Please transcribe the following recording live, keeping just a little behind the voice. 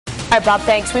All right, Bob,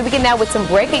 thanks. We begin now with some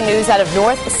breaking news out of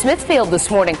North Smithfield this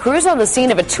morning. Crews on the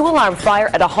scene of a two-alarm fire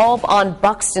at a home on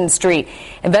Buxton Street.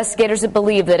 Investigators have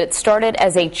believed that it started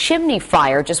as a chimney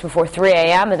fire just before 3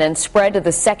 a.m. and then spread to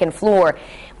the second floor.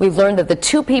 We've learned that the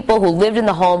two people who lived in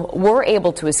the home were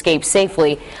able to escape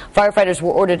safely. Firefighters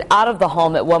were ordered out of the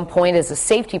home at one point as a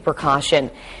safety precaution.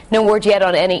 No word yet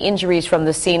on any injuries from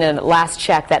the scene, and at last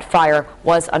check, that fire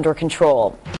was under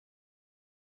control.